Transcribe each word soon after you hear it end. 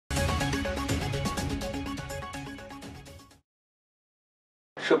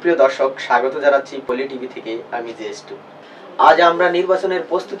সুপ্রিয় দর্শক, স্বাগত জানাচ্ছি পলি টিভি থেকে। আমি জেএস2। আজ আমরা নির্বাচনের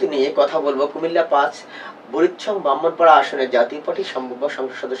প্রস্তুতি নিয়ে কথা বলবো কুমিল্লা ৫ বুড়িচং ব্রাহ্মণপাড়া আসনের জাতীয় পার্টি সম্ভাব্য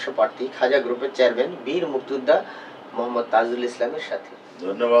সংসদ সদস্য প্রার্থী খাজা গ্রুপের চেয়ারম্যান বীর মুক্তিযোদ্ধা মোহাম্মদ তাজুল ইসলামের সাথে।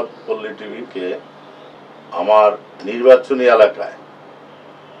 ধন্যবাদ পল্লী টিভিকে। আমার নির্বাচনী এলাকায়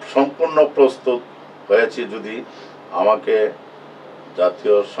সম্পূর্ণ প্রস্তুত হয়েছি। যদি আমাকে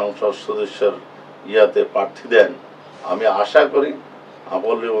জাতীয় সংসদ সদস্যের ইয়াতে প্রার্থী দেন, আমি আশা করি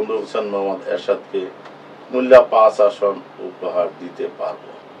পল্লী বন্ধু হোসেন মোহাম্মদ এরশাদকে কুমিল্লা ৫ আসন উপহার দিতে পারব।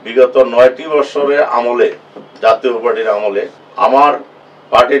 বিগত ৯টি বছরের আমলে, জাতীয় পার্টির আমলে, আমার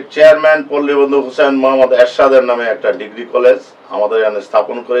পার্টির চেয়ারম্যান পল্লী বন্ধু হোসেন মোহাম্মদ এরশাদের নামে একটা ডিগ্রি কলেজ আমাদের এখানে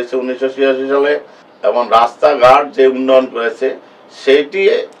স্থাপন করেছে 1986 সালে, এবং রাস্তাঘাট যে উন্নয়ন করেছে সেইটি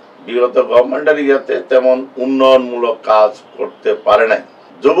বিগত গভর্নমেন্টের ইয়াতে তেমন উন্নয়নমূলক কাজ করতে পারে নাই।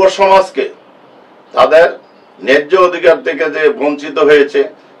 যুব সমাজকে তাদের ন্যায্য অধিকার থেকে যে বঞ্চিত হয়েছে,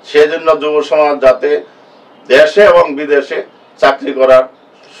 সেজন্য যুব সমাজ যাতে দেশে এবং বিদেশে চাকরি করার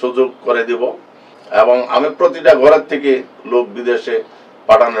সুযোগ করে দিব, এবং আমি প্রতিটা ঘরের থেকে লোক বিদেশে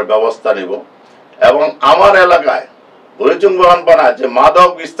পাঠানোর ব্যবস্থা নিব। এবং আমার এলাকায় বুড়িচং ব্রাহ্মণপাড়ায় যে মাদক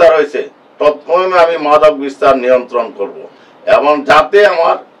বিস্তার হয়েছে, তৎক্ষণে আমি মাদক বিস্তার নিয়ন্ত্রণ করব, এবং যাতে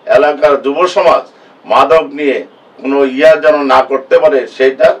আমার এলাকার যুব সমাজ মাদক নিয়ে কোনো যেন না করতে পারে,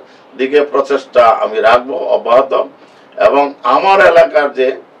 সেইটার দিকে প্রচেষ্টা আমি রাখবো অব্যাহত। এবং আমার এলাকার যে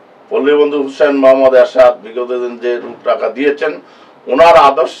পল্লী বন্ধু হোসেন মোহাম্মদ এরশাদ বিগত দিন যে রূপরেখা দিয়েছেন, ওনার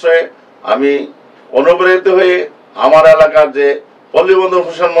আদর্শে আমি অনুপ্রেরিত হয়ে আমার এলাকার যে পল্লী বন্ধু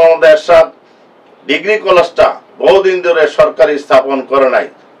হোসেন মোহাম্মদ এরশাদ ডিগ্রি কলেজটা বহুদিন ধরে সরকারি স্থাপন করে নাই,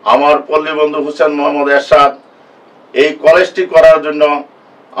 আমার পল্লী বন্ধু হোসেন মোহাম্মদ এরশাদ এই কলেজটি করার জন্য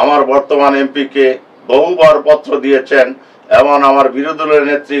আমার বর্তমান এমপিকে বহুবার পত্র দিয়েছেন, এবং আমার বিরোধী দলের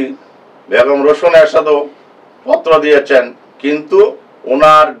নেত্রী বেগম রোশন এরশাদও পত্র দিয়েছেন। কিন্তু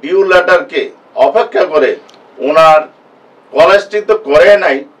ওনার ডিউ লেটারকে অপেক্ষা করে ওনার কলেজটি তো করে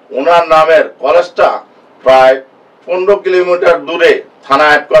নাই, ওনার নামের কলেজটা প্রায় 15 কিলোমিটার দূরে থানা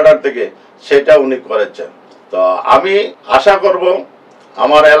হেডকোয়ার্টার থেকে সেটা উনি করেছেন। তো আমি আশা করব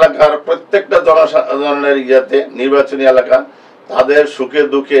আমার এলাকার প্রত্যেকটা জনসাধারণের ইয়াতে, নির্বাচনী এলাকা, তাদের সুখে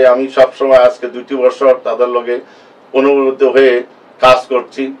দুঃখে আমি সবসময় আজকে 2টি বছর তাদের লগে অনুভূত হয়ে কাজ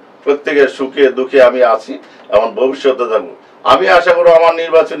করছি। প্রত্যেকের সুখে দুঃখে আমি আছি এবং ভবিষ্যতে থাকবো। আমি আশা করব আমার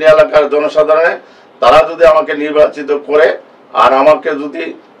নির্বাচনী এলাকার জনসাধারণে তারা যদি আমাকে নির্বাচিত করে আর আমাকে যদি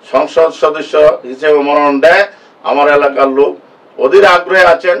সংসদ সদস্য হিসেবে মনোনয়ন দেয়, আমার এলাকার লোক অধীর আগ্রহে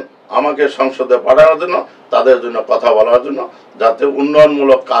আছেন আমাকে সংসদে পাঠানোর জন্য, তাদের জন্য কথা বলার জন্য, যাতে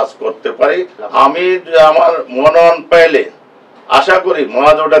উন্নয়নমূলক কাজ করতে পারি। আমি আমার মনোনয়ন পেলে আশা করি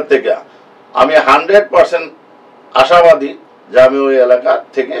মহাজোটের থেকে আমি 100% আশাবাদী যে আমি ওই এলাকা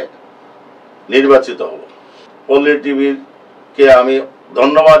থেকে নির্বাচিত হব। পল্লী টিভিকে আমি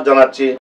ধন্যবাদ জানাচ্ছি।